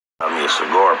I mean, a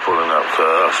cigar pulling up,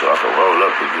 cuz, so I can roll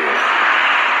up again.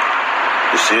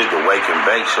 This is the Wake and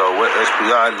Bake Show. What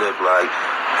SPI look like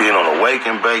being on a Wake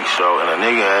and Bake Show, and a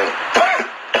nigga ain't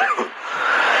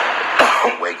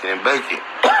waking and baking.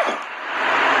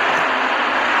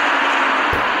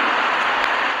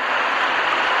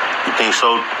 You think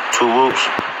so, Two Whoops?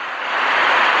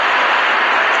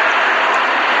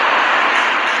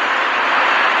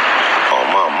 Oh,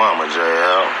 my mama,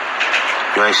 JL.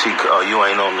 You ain't see, you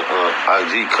ain't on the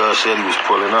IG, cuz said he was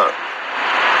pulling up.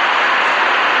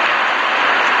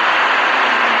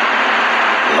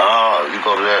 Nah, you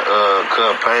go to that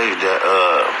cuz page,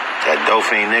 that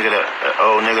Dolphin nigga, that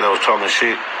old nigga that was talking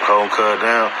shit, holding cuz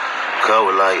down. Cuz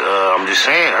was like, I'm just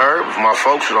saying, Herb, my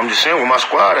folks, I'm just saying where my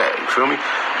squad at, you feel me?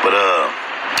 But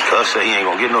cuz said he ain't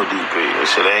gonna get no DP. They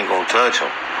said they ain't gonna touch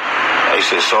him. They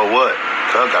said, so what?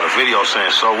 Cuz got a video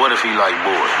saying, so what if he like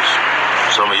boys?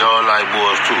 Some of y'all like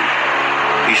boys too.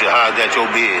 He said, how's that your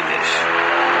business?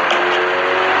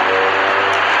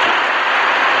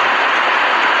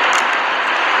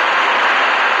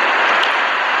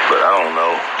 But I don't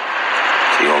know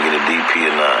if he gonna get a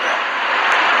DP or not.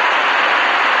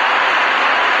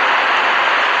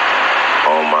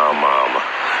 Oh my mama.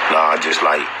 Nah, I just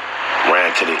like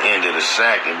ran to the end of the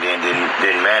sack and then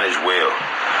didn't manage well.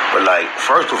 But like,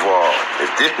 first of all,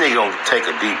 if this nigga don't take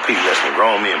a DP, let some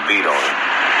grown men beat on him.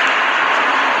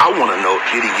 I want to know,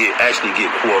 did he actually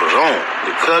get quoted on?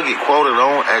 Did Cuz get quoted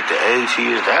on at the age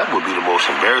he is? That would be the most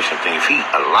embarrassing thing. If he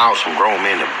allowed some grown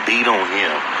men to beat on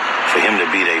him, for him to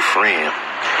be their friend,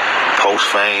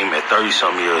 post-fame at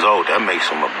 30-something years old, that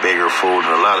makes him a bigger fool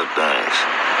than a lot of things.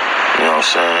 You know what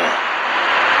I'm saying?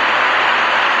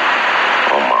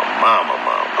 Oh, my mama.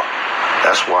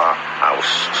 That's why I was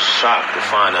shocked to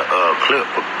find a clip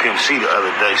of Pimp C the other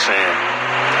day saying,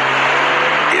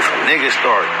 if a nigga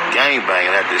start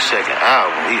gangbanging at this second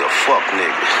album, he a fuck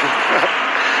nigga.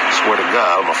 Swear to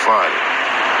God, I'ma find it.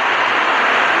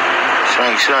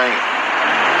 Shank.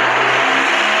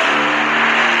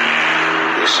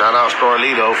 Yeah, shout out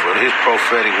Starlito for his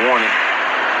prophetic warning.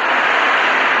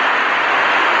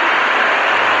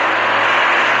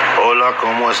 Hola,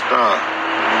 ¿cómo están?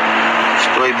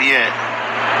 Estoy bien.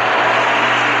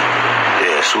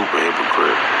 Yeah, super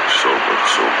hypocrite. Super.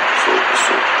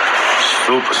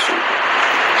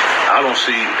 I don't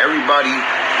see everybody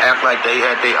act like they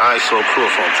had their eyes so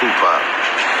close on Tupac,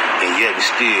 and yet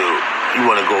still you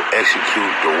want to go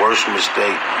execute the worst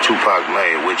mistake Tupac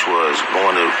made, which was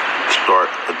going to start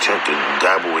attempting to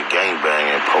dabble with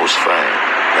gangbanging post-fame.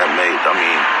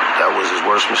 That was his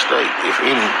worst mistake, if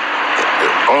any. The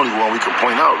only one we could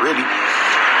point out, really.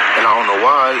 And I don't know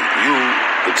why you,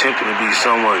 attempting to be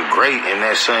someone great in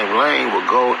that same lane, would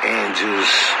go and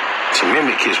just to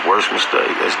mimic his worst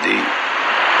mistake. That's deep.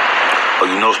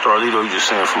 Oh, you know, Starlito, you just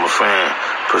saying from a fan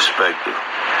perspective.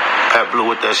 Pat Blue,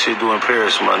 what that shit do in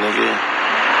Paris, my nigga?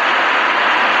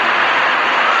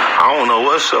 I don't know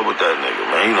what's up with that nigga,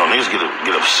 man. You know, niggas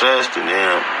get obsessed and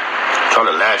then try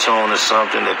to latch on to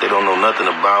something that they don't know nothing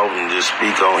about and just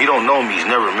speak on. He don't know me. He's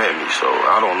never met me, so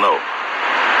I don't know.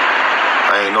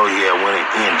 I ain't know he had went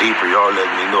in deeper. Y'all let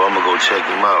me know. I'm going to go check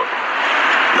him out.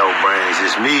 No brains.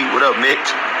 It's me. What up, Mitch?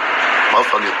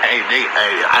 Motherfuckers, I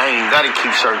ain't got to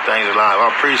keep certain things alive.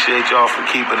 I appreciate y'all for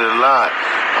keeping it alive.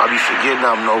 I'll be forgetting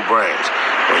I'm no brains.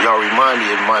 When y'all remind me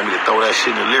to throw that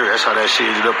shit in the lyric. That's how that shit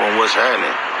ended up on What's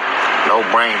Happening. No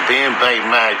brain, Ben Bay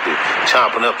Magda,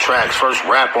 chopping up tracks. First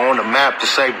rapper on the map to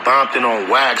say Bompton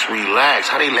on wax, relax.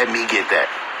 How they let me get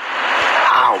that?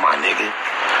 How, my nigga?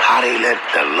 How they let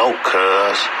the LOC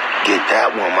cuz get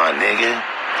that one, my nigga?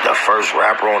 The first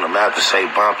rapper on the map to say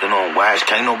Bompton on wax.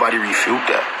 Can't nobody refute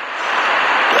that.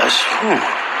 That's,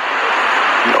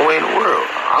 no way in the world.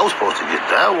 I was supposed to get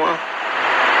that one.